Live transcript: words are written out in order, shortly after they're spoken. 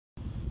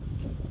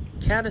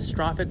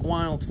Catastrophic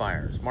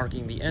wildfires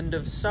marking the end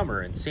of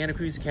summer in Santa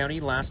Cruz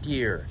County last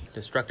year.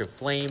 Destructive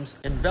flames,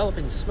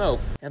 enveloping smoke,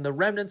 and the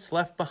remnants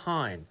left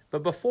behind.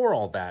 But before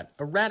all that,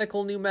 a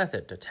radical new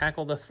method to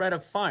tackle the threat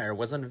of fire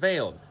was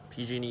unveiled: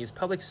 PG&E's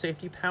public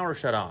safety power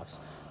shutoffs.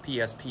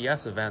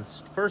 PSPS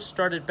events first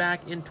started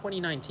back in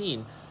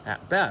 2019.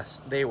 At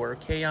best, they were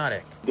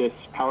chaotic. This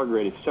power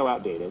grid is so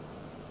outdated.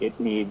 It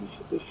needs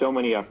so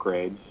many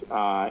upgrades,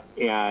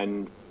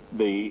 and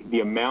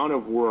the amount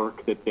of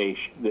work that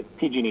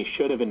PG&E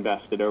should have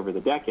invested over the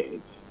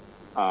decades,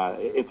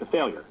 it's a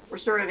failure. We're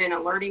sort of in a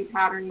learning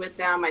pattern with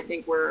them. I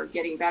think we're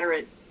getting better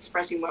at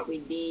expressing what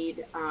we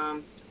need.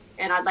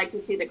 And I'd like to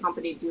see the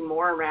company do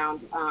more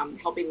around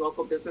helping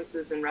local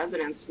businesses and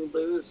residents who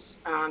lose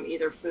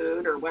either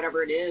food or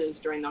whatever it is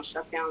during those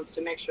shutdowns,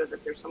 to make sure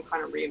that there's some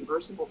kind of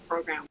reimbursable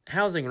program.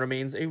 Housing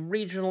remains a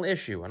regional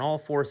issue in all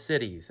 4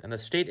 cities, and the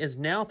state is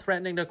now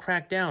threatening to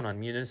crack down on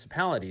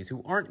municipalities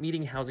who aren't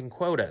meeting housing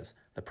quotas.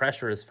 The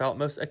pressure is felt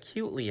most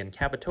acutely in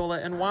Capitola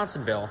and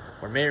Watsonville,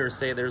 where mayors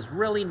say there's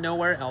really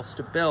nowhere else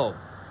to build.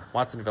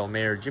 Watsonville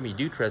Mayor Jimmy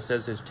Dutra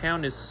says his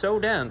town is so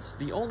dense,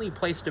 the only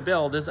place to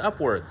build is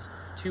upwards.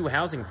 2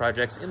 housing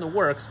projects in the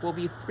works will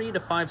be 3 to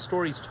 5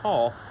 stories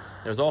tall.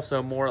 There's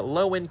also more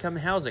low-income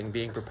housing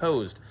being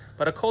proposed,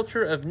 but a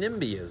culture of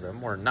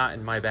NIMBYism, or not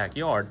in my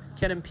backyard,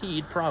 can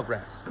impede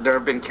progress. There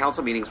have been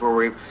council meetings where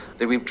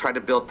we've tried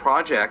to build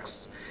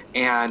projects,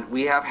 and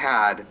we have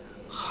had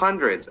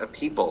hundreds of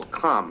people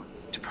come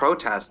to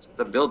protest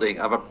the building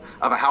of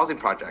a housing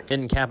project.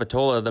 In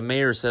Capitola, the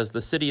mayor says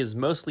the city is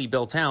mostly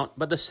built out,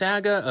 but the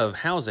saga of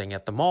housing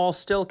at the mall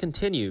still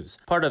continues.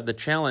 Part of the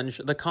challenge,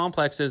 the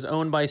complex is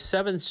owned by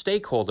 7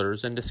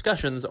 stakeholders and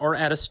discussions are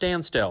at a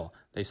standstill.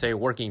 They say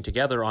working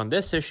together on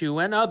this issue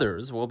and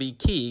others will be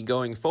key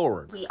going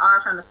forward. We are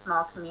from a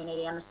small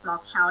community and a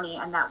small county,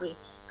 and that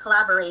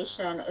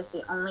collaboration is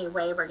the only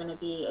way we're going to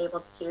be able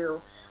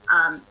to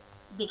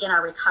begin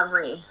our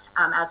recovery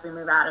as we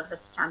move out of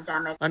this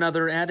pandemic.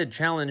 Another added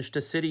challenge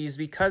to cities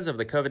because of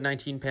the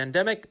COVID-19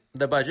 pandemic,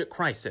 the budget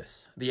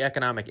crisis. The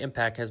economic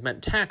impact has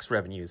meant tax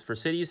revenues for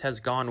cities has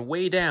gone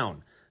way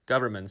down.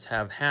 Governments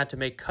have had to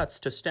make cuts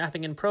to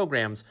staffing and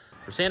programs.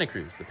 For Santa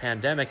Cruz, the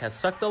pandemic has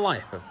sucked the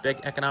life of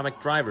big economic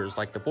drivers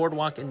like the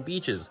boardwalk and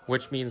beaches,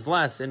 which means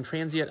less in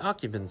transient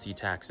occupancy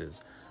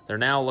taxes. They're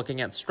now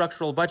looking at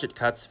structural budget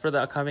cuts for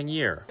the upcoming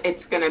year.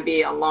 It's going to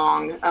be a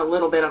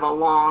little bit of a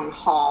long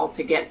haul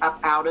to get up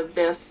out of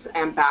this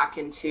and back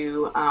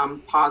into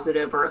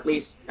positive, or at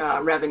least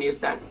revenues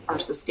that are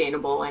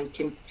sustainable and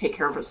can take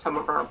care of some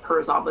of our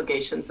PERS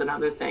obligations and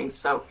other things.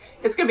 So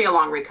it's going to be a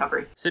long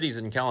recovery. Cities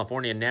in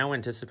California now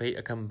anticipate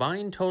a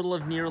combined total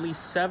of nearly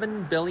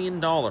 $7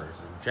 billion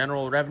in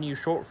general revenue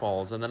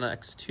shortfalls in the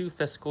next 2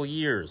 fiscal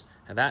years,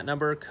 and that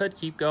number could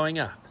keep going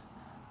up.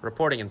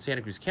 Reporting in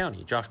Santa Cruz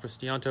County, Josh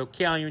Cristianto,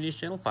 KIU News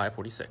Channel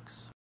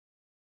 546.